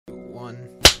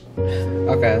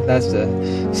Okay, that's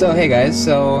it. So hey guys,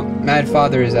 so Mad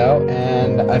Father is out,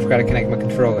 and I forgot to connect my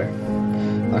controller.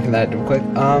 Look at that real quick.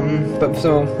 But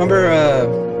so remember,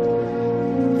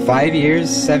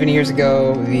 7 years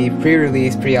ago, the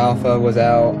pre-release, pre-alpha was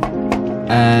out,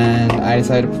 and I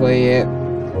decided to play it.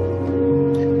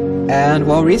 And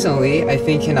well, recently, I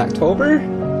think in October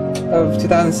of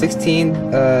 2016,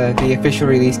 the official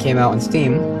release came out on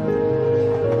Steam,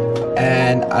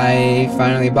 and I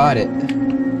finally bought it.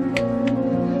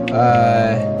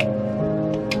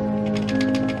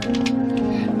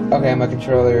 Okay, my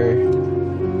controller.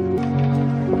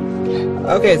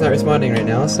 Okay, it's not responding right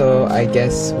now, so I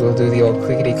guess we'll do the old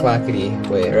clickety-clackety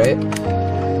way, right?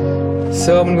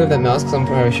 So I'm gonna move that mouse because I'm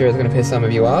probably sure it's gonna piss some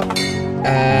of you off.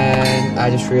 And I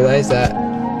just realized that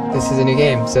this is a new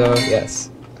game, so yes.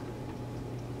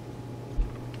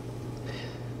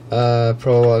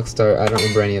 Prologue start. I don't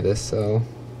remember any of this, so.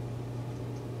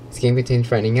 This game contains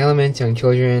frightening elements. Young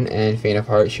children and faint of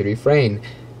heart should refrain.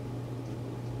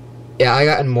 Yeah, I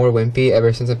gotten more wimpy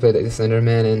ever since I played like the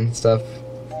Slenderman and stuff.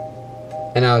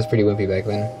 And I was pretty wimpy back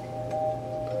then.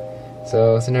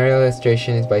 So, scenario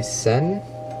illustration is by Senpai.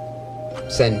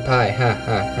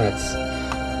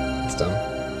 That's dumb.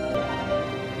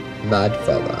 Mad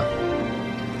fella.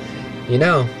 You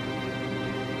know,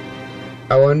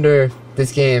 I wonder if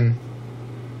this game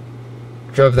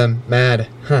drove them mad.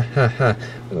 What's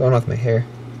going on with my hair?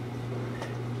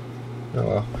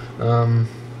 Oh well.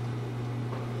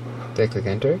 Did I click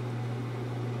enter?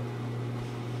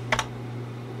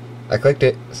 I clicked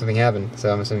it, something happened,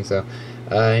 so I'm assuming so.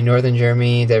 In northern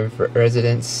Germany, the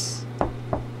residents...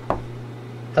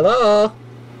 Hello?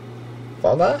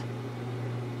 Father?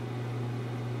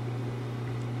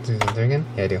 Do something again?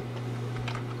 Yeah, I do.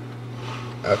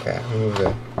 Okay, I'll move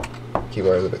the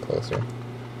keyboard a little bit closer.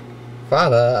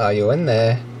 Father, are you in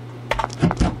there?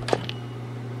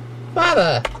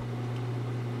 Father!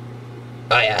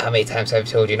 Oh yeah, how many times have I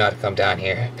told you not to come down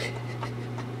here?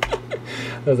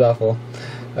 That was awful.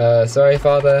 Sorry,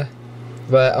 Father,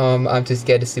 but I'm too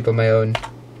scared to sleep on my own.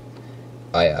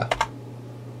 Oh yeah.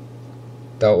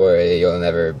 Don't worry, you're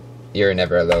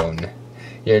never alone.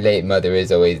 Your late mother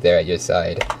is always there at your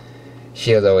side.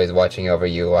 She's always watching over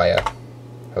you, Aya.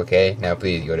 Okay, now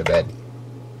please go to bed.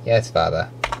 Yes, Father.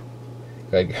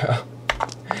 Good girl.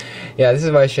 Yeah, this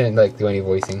is why I shouldn't do any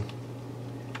voicing.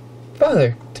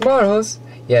 Father, tomorrow's...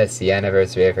 Yes, the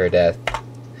anniversary of her death.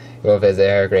 We'll visit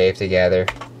her grave together.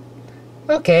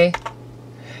 Okay.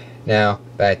 Now,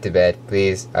 back to bed,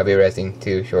 please. I'll be resting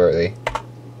too shortly.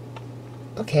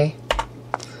 Okay.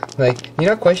 You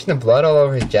not question the blood all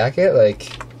over his jacket?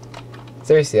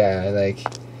 Seriously,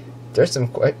 there's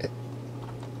some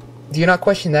do you not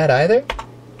question that either?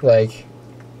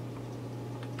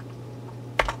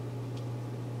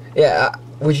 Yeah,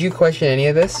 would you question any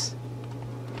of this?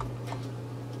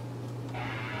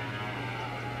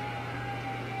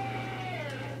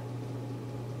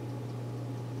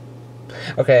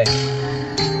 Okay.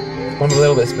 I'm a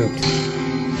little bit spooked.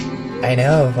 I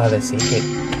know, Father's secret.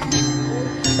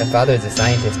 My father is a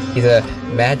scientist. He's a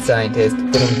mad scientist.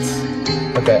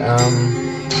 Okay,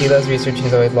 he loves research and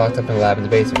he's always locked up in a lab in the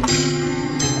basement.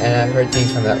 And I've heard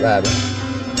things from that lab.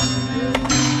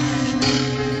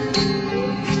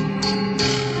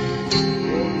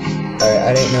 Alright,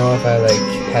 I didn't know if I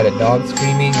had a dog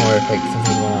screaming or if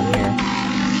something going on here.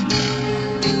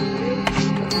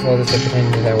 So I'll just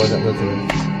pretend that I wasn't looking.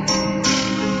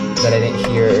 That I didn't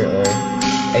hear or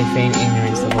I feigned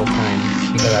ignorance the whole time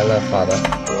because I love Father.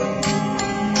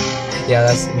 Yeah,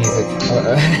 that's music.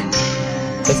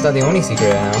 That's not the only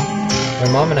secret I know. My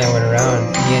mom and I went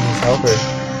around, he and his helper.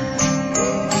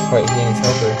 Wait, he and his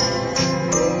helper.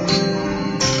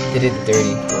 They did the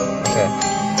dirty. Okay.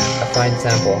 A fine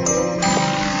sample.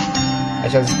 I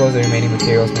shall dispose of the remaining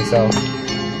materials myself.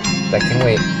 That can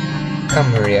wait.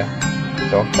 Come, Maria.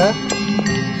 Doctor?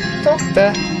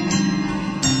 Doctor?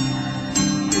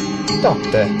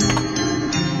 Doctor?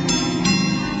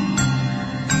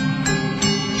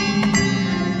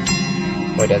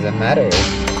 What does it matter?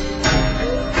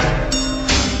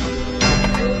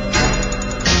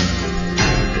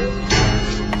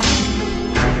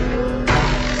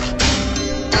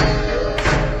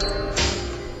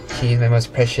 She's my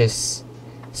most precious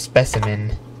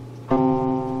specimen.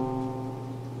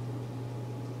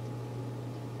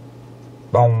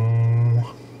 Boom.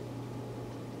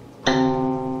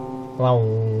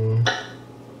 Boom.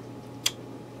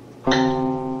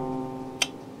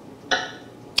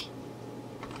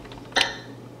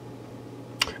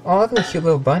 Oh, look at the cute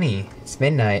little bunny. It's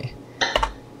midnight.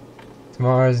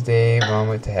 Tomorrow's day, Mom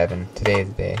went to heaven. Today's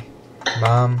the day.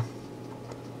 Mom.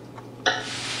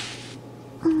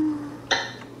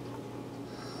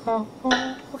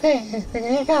 Okay, I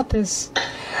think I got this.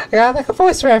 I got like a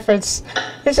voice reference.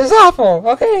 This is awful.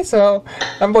 Okay, so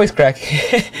I'm voice crack.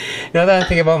 Now that I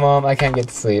think about Mom, I can't get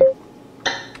to sleep.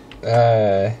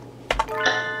 Your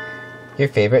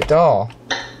favorite doll?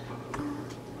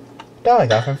 Doll I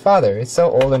got from Father. It's so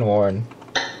old and worn.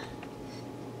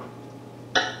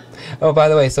 Oh, by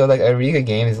the way, so like a really good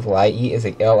game is Liat, is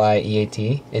like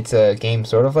L-I-E-A-T. It's a game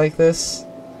sort of like this,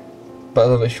 but a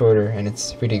little bit shorter, and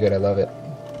it's pretty good. I love it.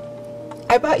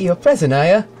 I bought you a present,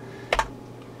 Aya.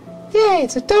 Yay,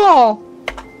 it's a doll.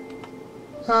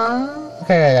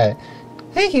 Okay.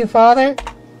 Thank you, Father.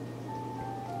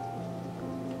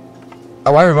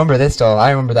 Oh, I remember this doll. I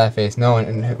remember that face. No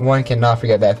one cannot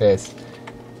forget that face.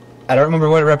 I don't remember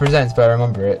what it represents, but I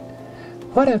remember it.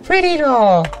 What a pretty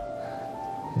doll.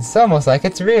 It's almost like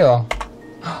it's real.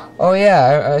 Oh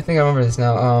yeah, I think I remember this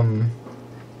now.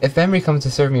 If memory comes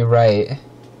to serve me right,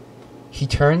 he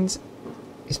turns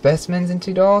specimens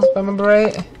into dolls, if I remember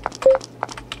right.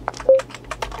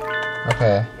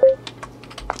 Okay.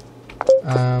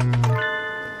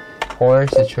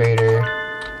 Horse, the trader,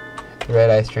 the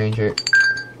red-eyed stranger.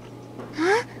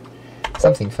 Huh?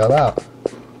 Something fell out.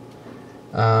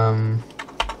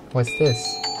 What's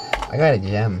this? I got a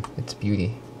gem. It's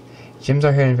beauty. Gems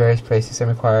are here in various places. Some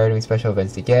require doing special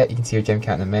events to get. You can see your gem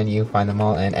count in the menu, find them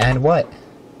all, and what?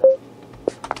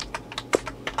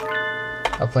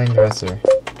 A plain dresser.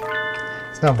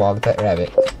 Snowball, the pet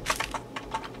rabbit.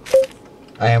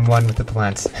 I am one with the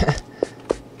plants.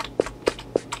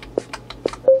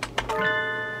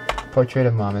 Portrait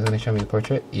of Mom. Is it going to show me the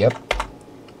portrait? Yep.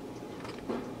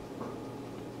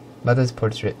 Mother's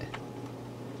portrait.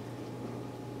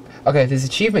 Okay, this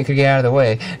achievement could get out of the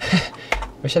way.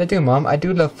 What should I do, Mom? I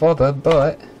do love Father,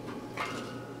 but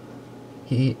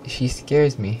she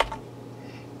scares me.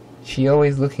 She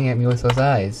always looking at me with those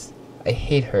eyes. I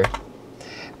hate her.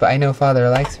 But I know Father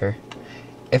likes her.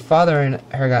 If Father and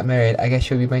her got married, I guess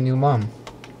she'll be my new mom.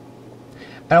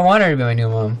 I don't want her to be my new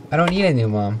mom. I don't need a new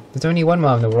mom. There's only one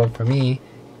mom in the world for me.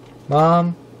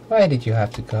 Mom, why did you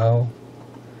have to go?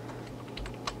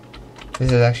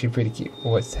 This is actually pretty cute.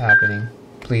 What's happening?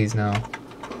 Please, no.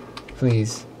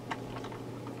 Please.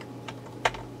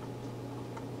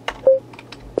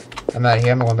 I'm out of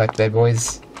here. I'm going back to bed,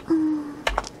 boys.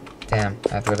 Damn,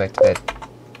 I have to go back to bed.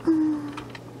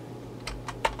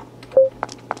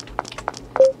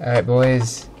 Alright,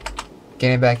 boys.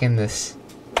 Getting back in this.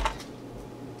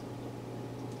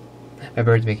 My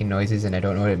bird's making noises and I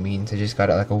don't know what it means. I just got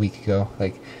it like a week ago.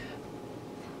 Like,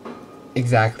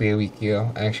 exactly a week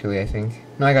ago, actually, I think.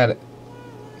 No, I got it.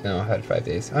 No, I had it 5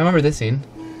 days. I remember this scene.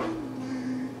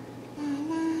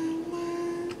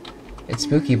 It's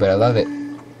spooky, but I love it.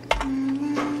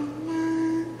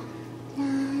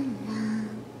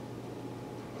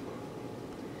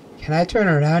 Can I turn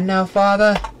around now,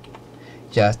 Father?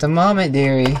 Just a moment,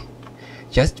 dearie.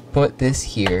 Just put this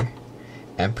here.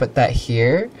 And put that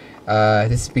here.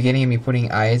 This is the beginning of me putting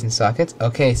eyes in sockets.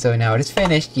 Okay, so now it is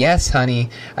finished. Yes, honey.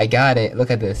 I got it.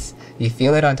 Look at this. You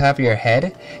feel it on top of your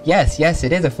head? Yes,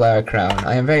 it is a flower crown.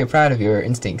 I am very proud of your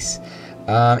instincts.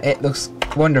 It looks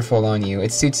wonderful on you.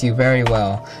 It suits you very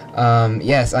well.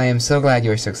 Yes, I am so glad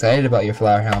you are so excited about your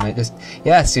flower helmet.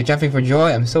 Yes, you're jumping for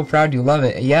joy. I'm so proud you love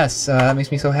it. Yes, that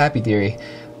makes me so happy, dearie.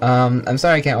 I'm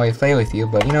sorry I can't always play with you,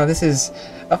 but you know, this is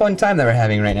a fun time that we're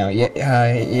having right now. Yeah?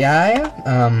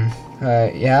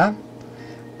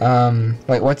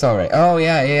 Wait, what's alright? Oh,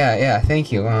 yeah,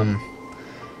 thank you.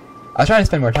 I'll try to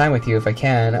spend more time with you if I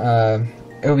can.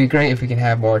 It would be great if we can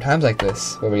have more times like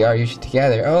this, where we are usually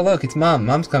together. Oh, look, it's Mom.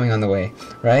 Mom's coming on the way,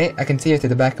 right? I can see her through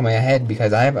the back of my head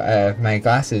because I have my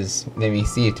glasses let me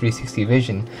see 360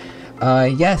 vision.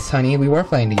 Yes, honey, we were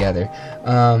playing together.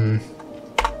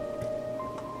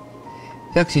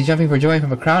 Look, she's jumping for joy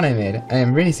from a crown I made. I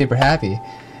am really super happy.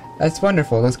 That's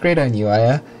wonderful. Looks great on you,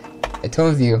 Aya. I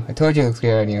told you it looks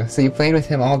great on you. So you played with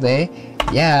him all day?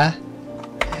 Yeah.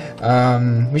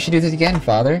 We should do this again,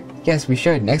 Father. Yes, we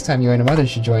should. Next time you and your mother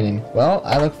should join in. Well,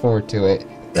 I look forward to it.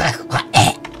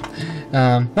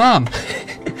 Mom!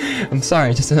 I'm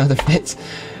sorry, just another fit.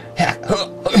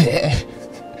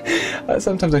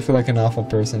 Sometimes I feel like an awful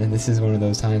person, and this is one of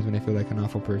those times when I feel like an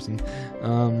awful person.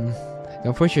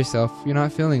 Don't push yourself. You're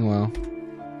not feeling well.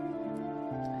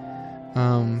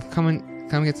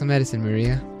 Come get some medicine,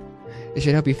 Maria. It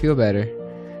should help you feel better.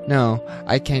 No,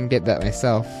 I can't get that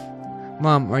myself.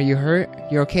 Mom, are you hurt?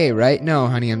 You're okay, right? No,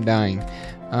 honey, I'm dying.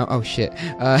 Oh shit.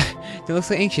 Don't look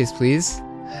so anxious, please.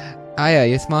 Aya,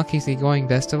 your smile keeps me going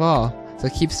best of all. So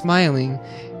keep smiling,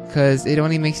 cause it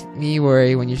only makes me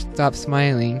worry when you stop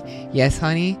smiling. Yes,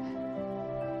 honey?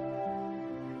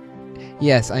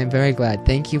 Yes, I am very glad.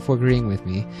 Thank you for agreeing with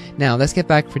me. Now, let's get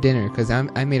back for dinner, because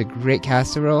I made a great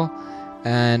casserole,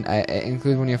 and I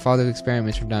include one of your father's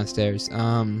experiments from downstairs.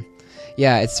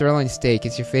 Yeah, it's sirloin steak.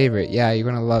 It's your favorite. Yeah, you're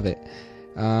gonna love it.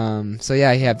 So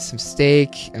yeah, you have some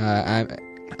steak.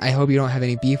 I hope you don't have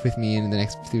any beef with me in the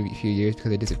next few years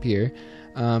because I disappear.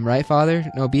 Right, Father?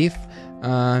 No beef?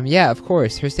 Yeah, of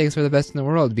course. Her steaks are the best in the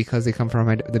world because they come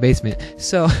from the basement.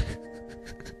 So...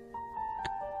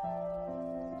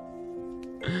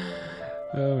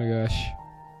 Oh my gosh.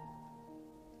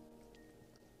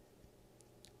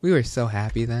 We were so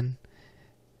happy then.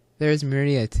 There's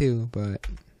Maria too, but...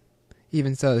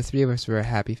 Even so, the three of us were a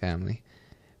happy family.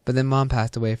 But then Mom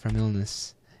passed away from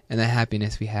illness. And the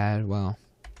happiness we had, well...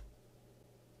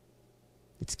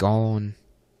 It's gone.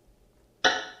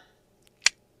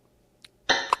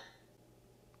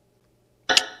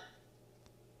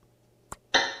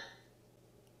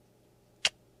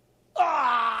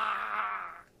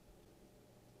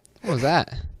 What was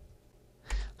that?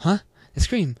 Huh? The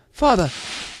scream! Father!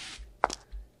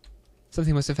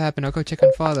 Something must have happened. I'll go check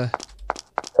on Father.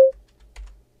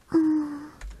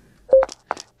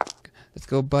 Let's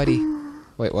go, buddy.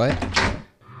 Wait, what?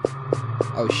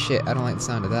 Oh shit, I don't like the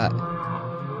sound of that.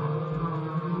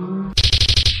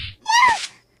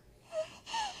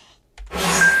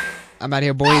 I'm out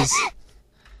here, boys.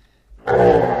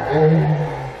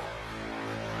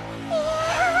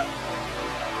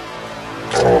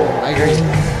 I agree.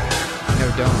 No,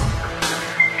 don't.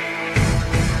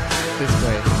 This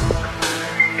way.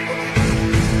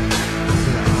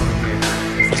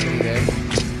 Is somebody there?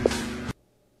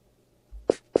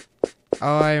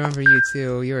 Oh, I remember you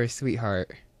too. You're a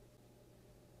sweetheart.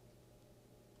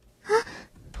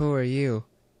 Who are you?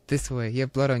 This way. You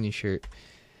have blood on your shirt.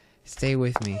 Stay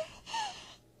with me.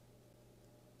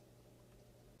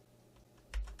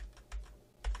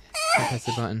 I press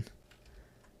the button.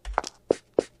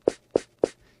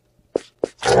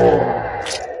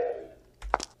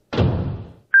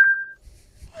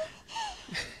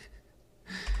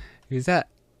 Who's that?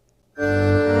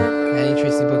 Any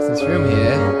interesting books in this room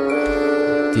here?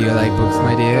 Do you like books,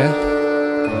 my dear?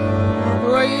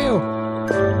 Who are you?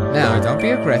 Now, don't be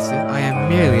aggressive. I am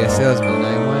merely a salesman.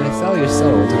 I want to sell your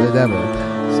soul to the devil.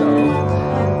 So...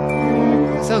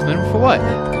 A salesman? For what?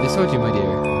 I just told you, my dear.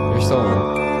 Your soul.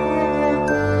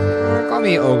 Call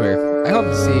me Ogre. I hope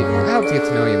to get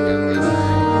to know you, young lady.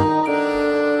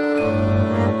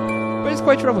 But it's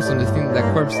quite troublesome to think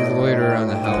that corpses loiter around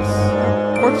the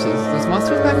house. Corpses? Those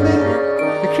monsters back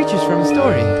there? The creatures from a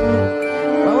story.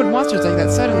 Why would monsters like that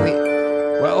suddenly...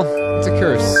 Well, it's a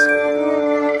curse.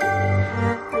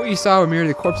 What you saw were merely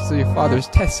the corpses of your father's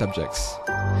test subjects.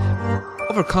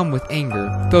 Overcome with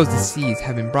anger, those deceased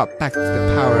have been brought back to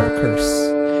the power of a curse.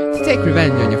 To take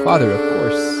revenge on your father, of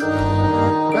course.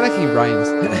 I like he rhymes.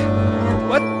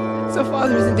 What? So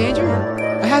father is in danger?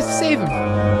 I have to save him.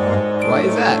 Why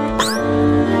is that?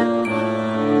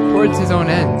 Towards his own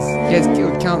ends, he has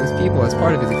killed countless people as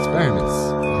part of his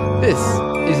experiments. This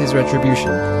is his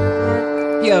retribution.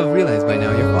 You have realized by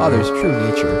now your father's true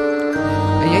nature,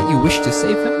 and yet you wish to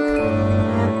save him?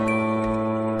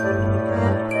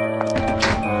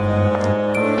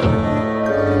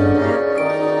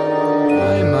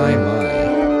 My.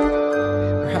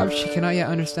 Perhaps she cannot yet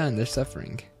understand their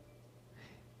suffering.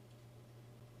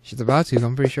 She's about to,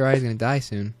 I'm pretty sure I's gonna die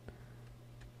soon.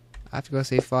 I have to go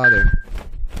save father.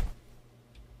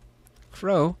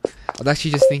 Crow? I was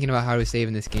actually just thinking about how to save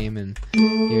in this game, and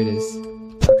here it is.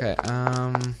 Okay,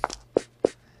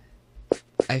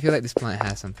 I feel like this plant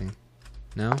has something.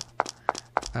 No?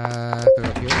 Go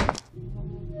up here.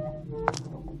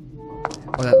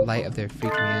 Oh, that light up there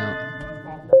freaked me out.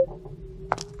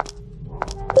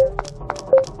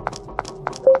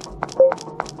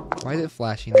 Why is it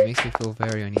flashing? That makes me feel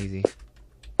very uneasy.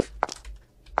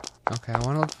 Okay, I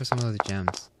want to look for some of those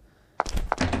gems.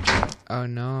 Oh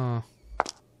no.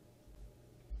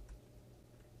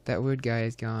 That weird guy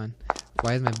is gone.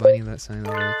 Why is my bunny suddenly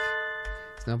awake?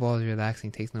 Snowball is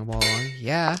relaxing. Take Snowball along?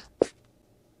 Yeah.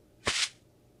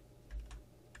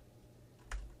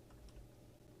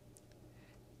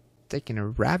 Taking a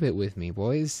rabbit with me,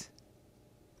 boys.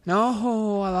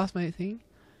 No, I lost my thing.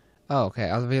 Oh, okay.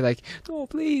 I was really like, no,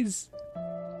 please.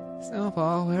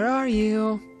 Snowball, where are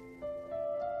you?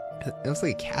 It looks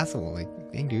like a castle. Like,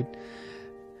 dang, dude.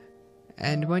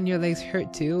 And when your legs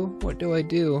hurt too, what do I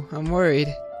do? I'm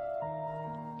worried.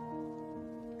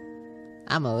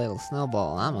 I'm a little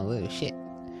Snowball. I'm a little shit.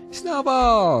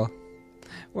 Snowball!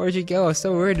 Where'd you go? I was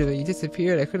so worried that you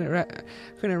disappeared. I couldn't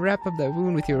wrap up that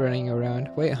wound with you running around.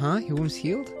 Wait, huh? Your wound's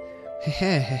healed?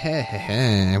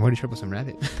 Hehehehehe. What a troublesome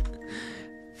rabbit.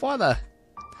 Father!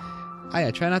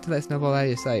 Aya, try not to let Snowball out of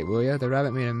your sight, will ya? The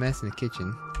rabbit made a mess in the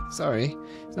kitchen. Sorry.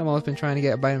 Snowball's been trying to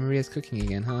get a bite of Maria's cooking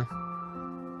again, huh?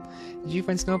 Did you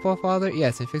find Snowball, Father?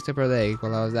 Yes, and fixed up her leg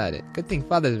while I was at it. Good thing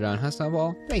Father's around, huh,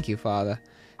 Snowball? Thank you, Father.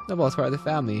 Snowball's part of the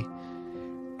family.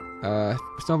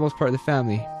 Snowball's part of the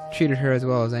family. Treated her as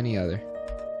well as any other.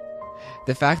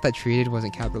 The fact that treated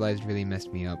wasn't capitalized really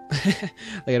messed me up. Like,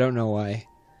 I don't know why.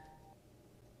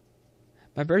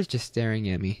 My bird's just staring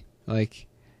at me. Like,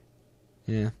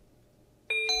 yeah.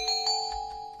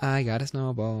 I got a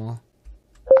snowball.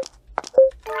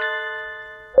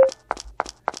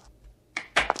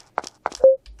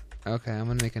 Okay, I'm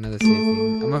gonna make another safe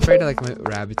thing. I'm afraid like my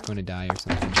rabbit's gonna die or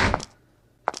something.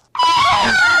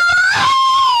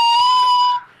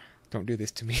 Don't do this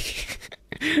to me.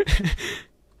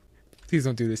 Please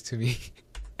don't do this to me.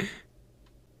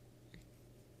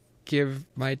 Give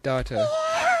my daughter.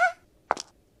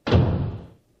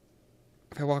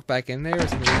 If I walk back in there, is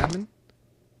something happen?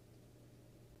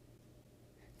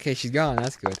 Okay, she's gone.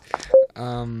 That's good.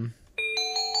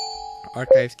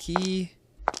 Archives key.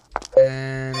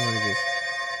 And what is this?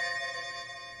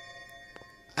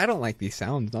 I don't like these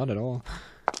sounds, not at all.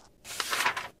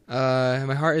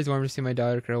 My heart is warm to see my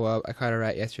daughter grow up. I caught a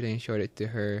rat yesterday and showed it to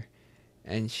her,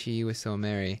 and she was so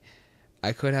merry.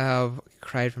 I could have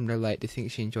cried from delight to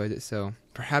think she enjoyed it so.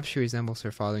 Perhaps she resembles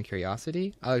her father in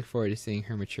curiosity. I look forward to seeing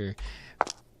her mature.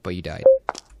 But you died.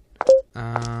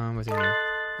 What's in here?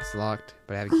 It's locked,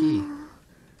 but I have a key.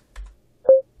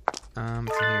 What's in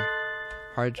here?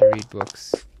 Hard to read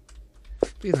books.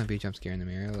 Please don't be a jump scare in the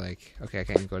mirror. Like, okay, I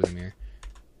can't go to the mirror.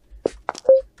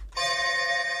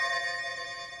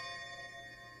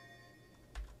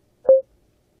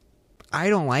 I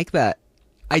don't like that.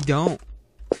 I don't.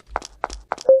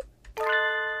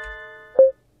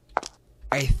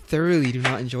 I thoroughly do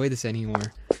not enjoy this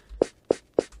anymore.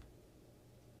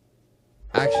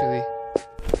 Actually,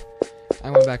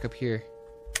 I'm going back up here.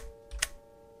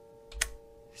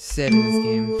 7 in this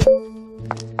game.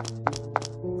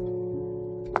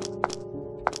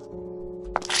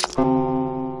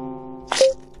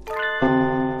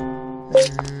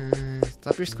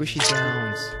 Stop your squishy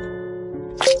sounds.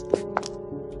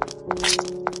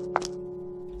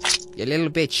 You little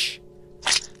bitch.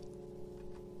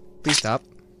 Please stop.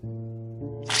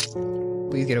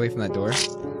 Please get away from that door.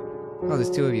 Oh, there's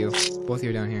 2 of you. Both of you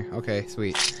are down here. Okay,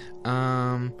 sweet.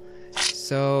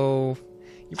 So...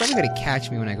 You're probably gonna catch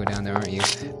me when I go down there, aren't you?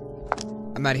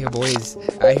 I'm out of here, boys.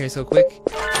 Out of here so quick.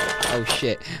 Oh,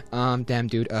 shit. Damn,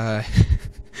 dude.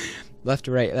 Left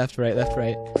to right, left to right, left to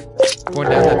right. Going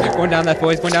down that,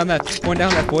 boys. Going down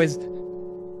that, boys.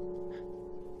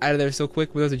 Out of there so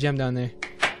quick. There's a gem down there.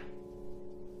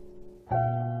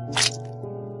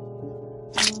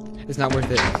 It's not worth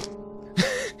it.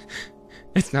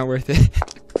 It's not worth it.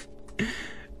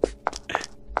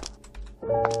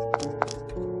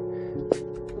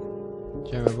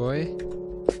 Gemma boy.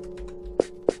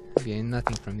 I'm getting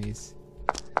nothing from these.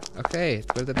 Okay, let's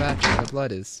go to the bathroom where the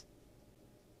blood is.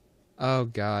 Oh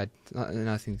god.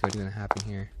 Nothing's gonna happen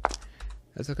here.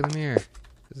 Let's look in the mirror.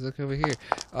 Let's look over here.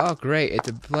 Oh great, it's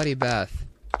a bloody bath.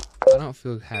 I don't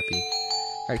feel happy.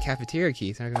 Got a cafeteria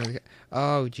key. So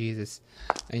oh Jesus.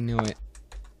 I knew it.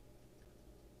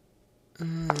 This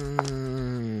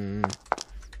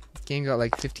game got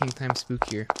like 15 times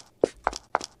spookier.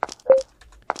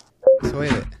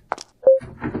 Toilet.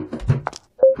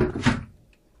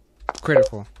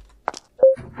 Critical.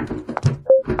 So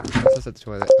that's at the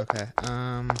toilet. Okay.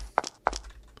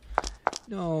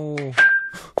 No.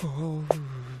 Oh.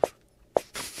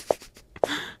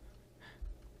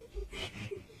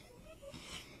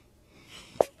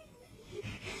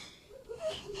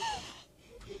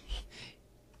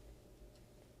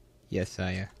 Yes,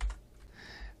 Saya.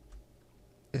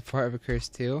 Is part of a curse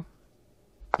too?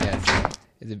 Yes.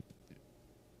 Is it?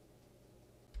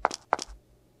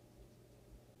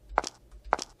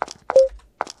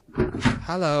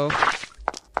 Hello.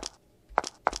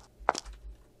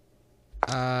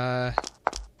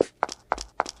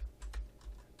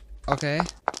 Okay.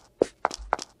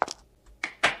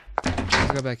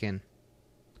 Let's go back in.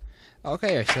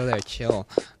 Okay, you're still there. Chill.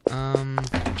 Oh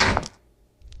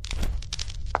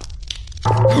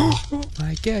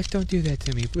my gosh, don't do that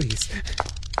to me, please.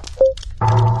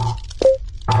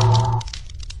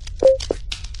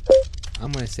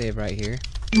 I'm gonna save right here.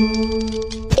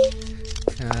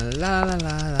 La la la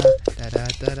la da da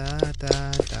da da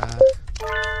da da.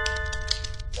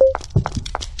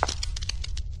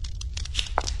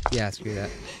 Yeah, screw that.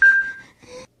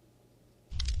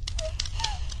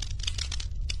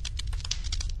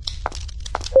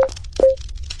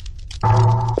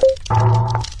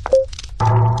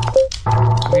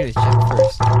 I'm gonna check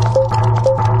stairs.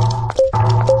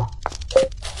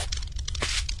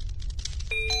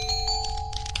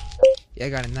 Yeah, I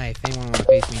got a knife. Anyone want to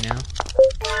face me now?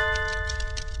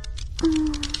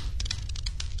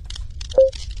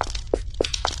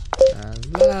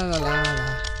 La la la la.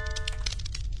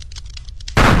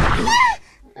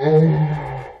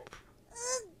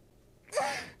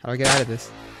 How do I get out of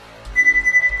this?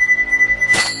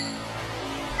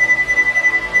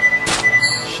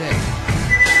 Shit.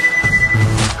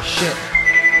 Shit.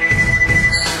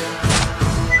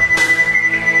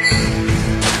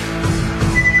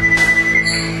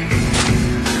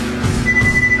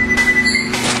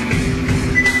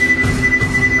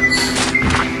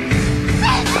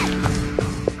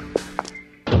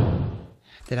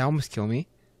 Did that almost kill me?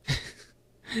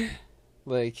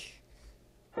 Like...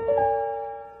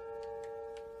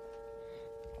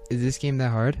 Is this game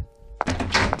that hard?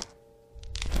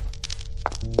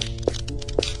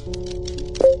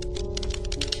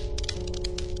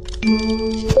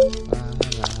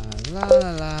 La la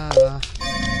la la la.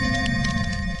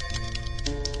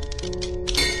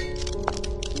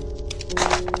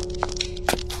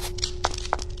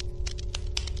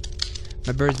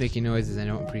 My bird's making noises. I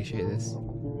don't appreciate this. You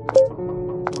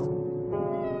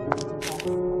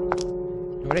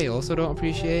know what I also don't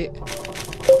appreciate?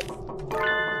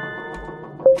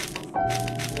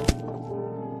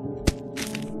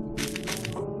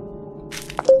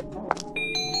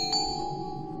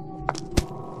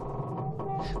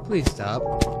 Please stop.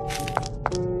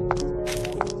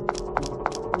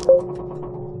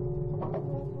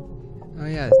 Oh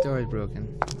yeah, this door is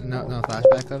broken. No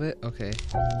flashback of it? Okay.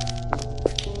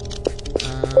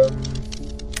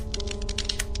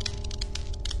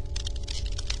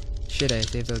 Shit, I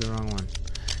saved out the wrong one.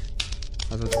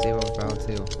 I was about to save over file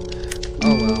too.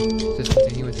 Oh well, just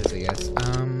continue with this, I guess.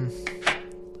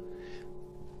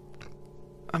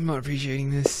 I'm not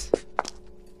appreciating this.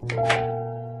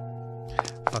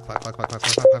 Fuck.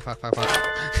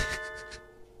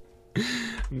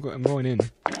 I'm going in.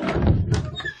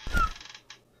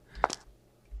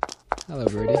 Hello,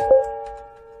 birdie.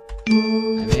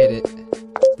 I made it.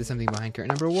 There's something behind curtain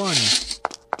number 1.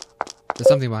 There's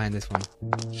something behind this one.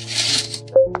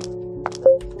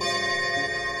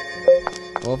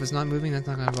 Well, if it's not moving, that's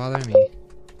not gonna bother me.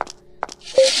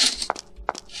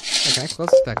 Okay, close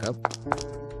this back up.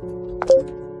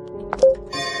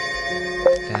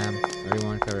 Damn, I really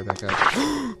want to cover it back up.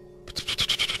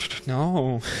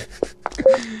 No.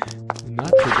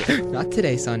 Not today. Not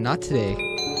today, son. Not today.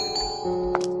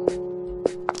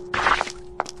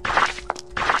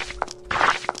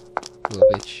 Little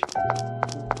bitch.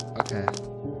 Okay.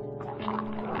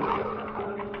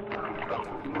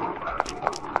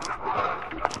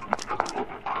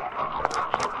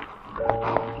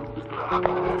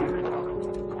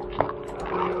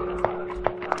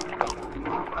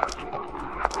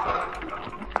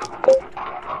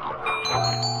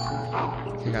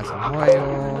 We got some oil.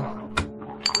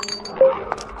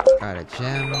 Got a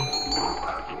gem.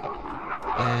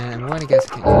 And I'm going to guess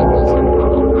it can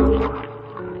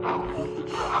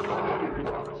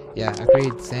Yeah,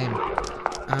 agreed, same.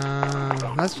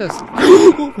 Let's just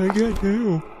oh my god,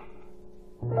 no.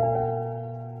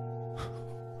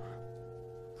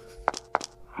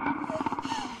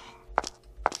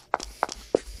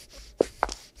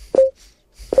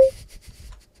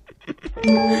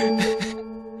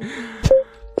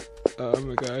 Oh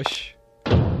my gosh.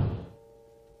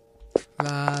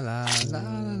 La la la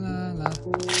la la.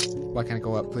 Why can't I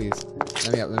go up, please?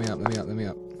 Let me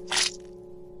up.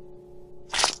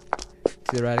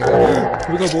 To the right I go.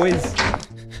 Here we go, boys.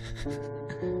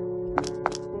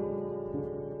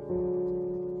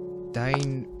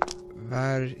 Dying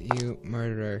value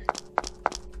murderer.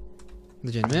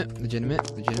 Legitimate.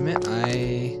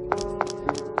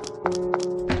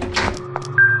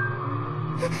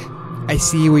 I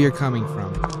see where you're coming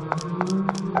from.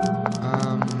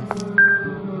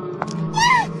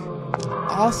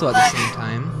 Also at the same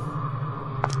time,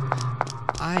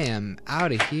 I am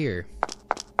out of here.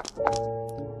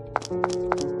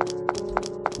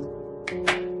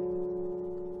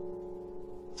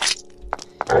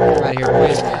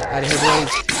 Out of here,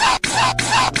 boys.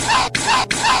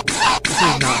 This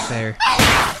is not fair.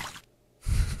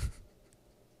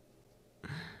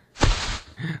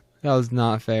 That was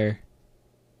not fair.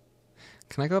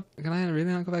 Can I go up? Can I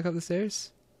really not go back up the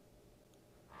stairs?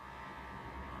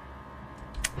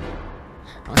 I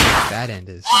wonder what that end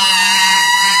is.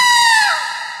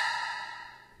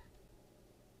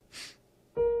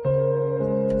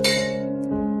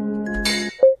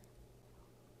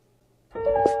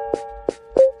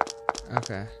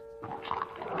 Okay.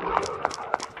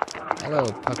 Hello,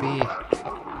 puppy.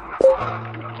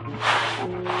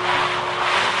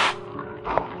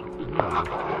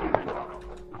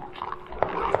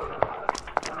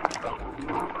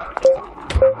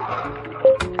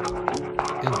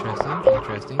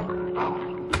 Interesting.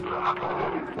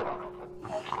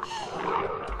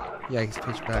 Yeah, it's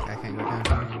pitch black. I can't go down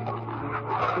here.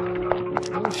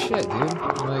 Oh shit, dude.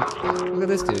 Like, look at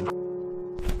this dude.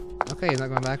 Okay, he's not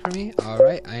going back for me?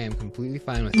 Alright, I am completely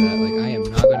fine with that. Like, I am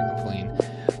not going to complain.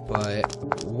 But,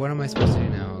 what am I supposed to do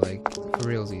now? Like, for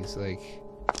realsies. Like,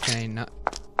 can I not...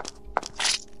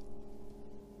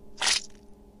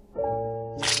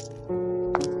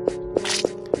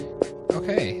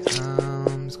 Okay,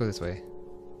 let's go this way.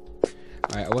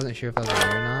 Alright, I wasn't sure if that was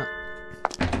right or not.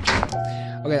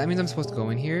 Okay, that means I'm supposed to go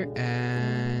in here,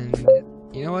 and...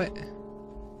 You know what?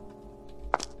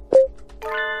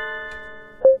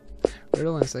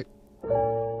 Riddle insect.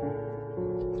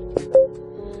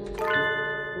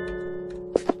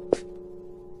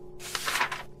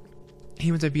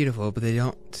 Humans are beautiful, but they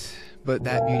don't. But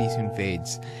that beauty soon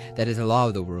fades. That is a law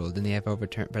of the world, and I've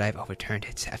overturned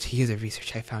it. After years of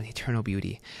research, I found eternal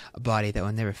beauty, a body that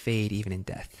will never fade, even in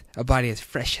death. A body as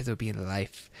fresh as it will be in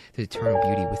life. The eternal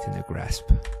beauty within their grasp.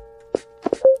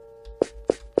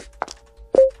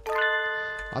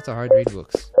 Lots of hard to read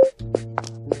books.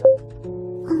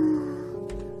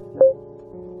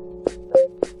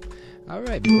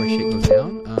 Alright, before shit goes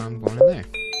down, I'm going in there.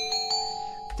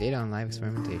 Data on live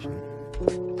experimentation.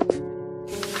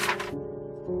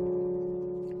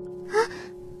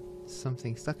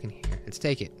 Something stuck in here. Let's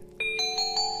take it.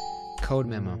 Code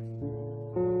memo.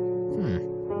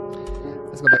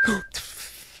 Let's go back.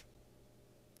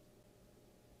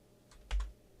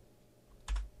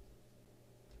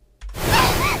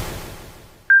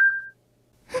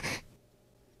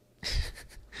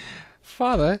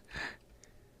 Father,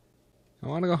 I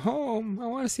want to go home. I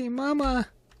want to see Mama.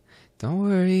 Don't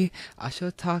worry. I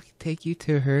shall take you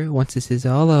to her once this is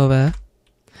all over.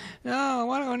 No, I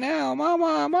want to go now.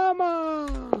 Mama,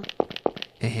 Mama.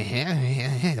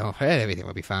 Don't fret. Everything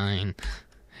will be fine.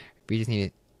 We just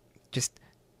need it.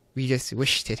 We just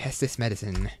wish to test this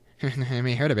medicine. I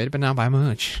may hurt a bit, but not by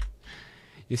much.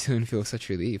 You soon feel such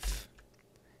relief.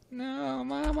 No,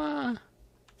 Mama.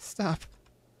 Stop.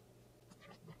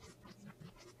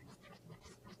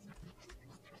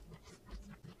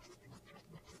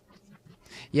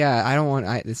 Yeah, I don't want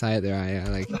this either. I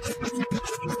like. Why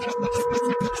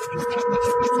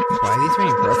are these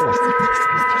turning purple?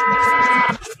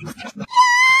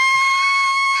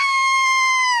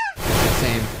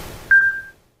 Same.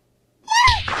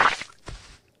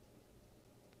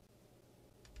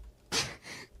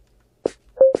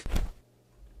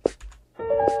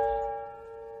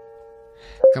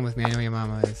 Come with me. I know where your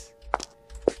mama is.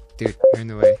 Dude, you're in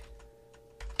the way.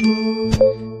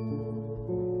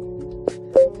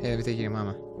 Hey, let me take you to your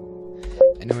mama.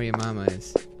 I know where your mama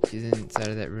is. She's inside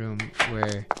of that room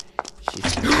where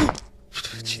she's...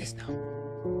 She doesn't know.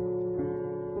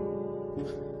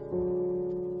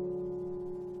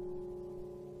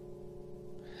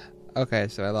 Okay,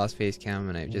 so I lost facecam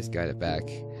and I just got it back.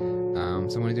 So I'm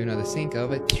gonna do another sync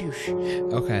of it.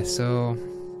 Okay, so...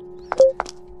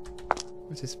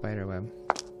 What's a spider web?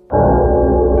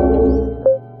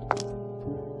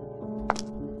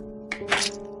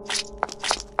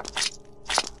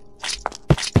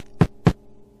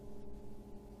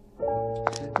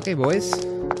 Okay, boys.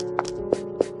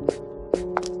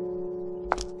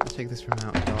 Let's take this from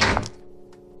out.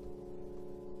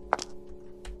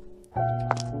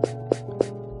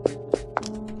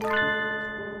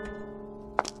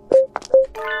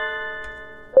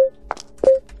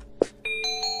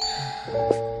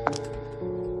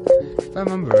 If I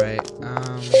remember right,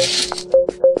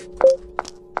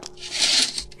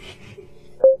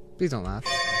 please don't laugh.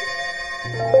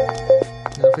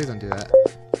 No, please don't do that.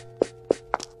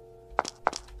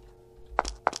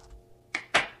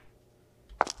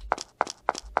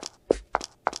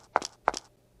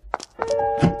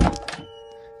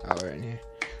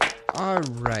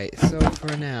 Alright, so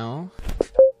for now...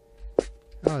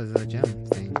 Oh, there's a gem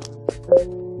thing.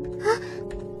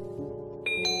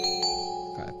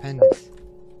 Got a pendant.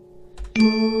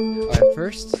 Alright,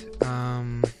 first,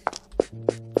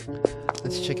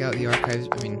 let's check out the archives,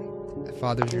 the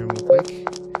father's room real quick.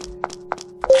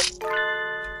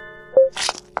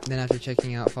 Then after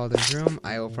checking out father's room,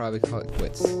 I will probably call it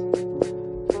quits.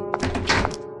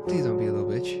 Please don't be a little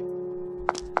bitch.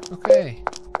 Okay.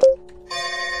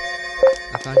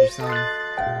 I found your son.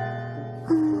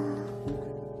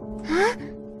 Huh?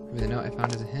 Remember the note I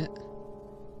found as a hint?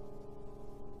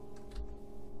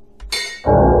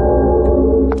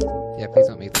 Yeah, please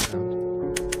don't make the sound.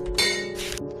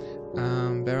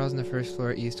 dolls on the first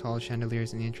floor, east hall,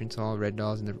 chandeliers in the entrance hall, red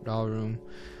dolls in the doll room.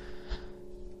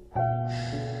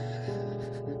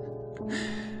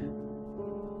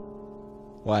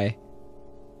 Why?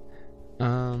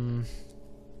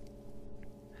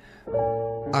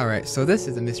 Alright, so this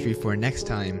is a mystery for next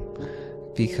time,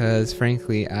 because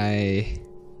frankly I'm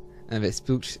a bit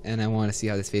spooked and I want to see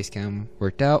how this face cam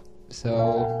worked out.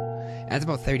 So that's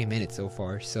about 30 minutes so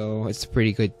far, so it's a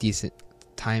pretty good, decent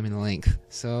time and length.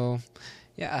 So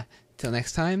yeah, till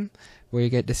next time, where you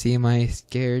get to see my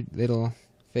scared little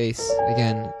face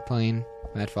again playing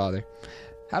Mad Father.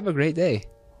 Have a great day.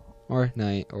 Or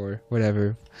night, or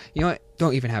whatever. You know what?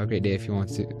 Don't even have a great day if you want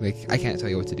to. Like, I can't tell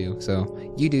you what to do,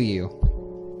 so you do you.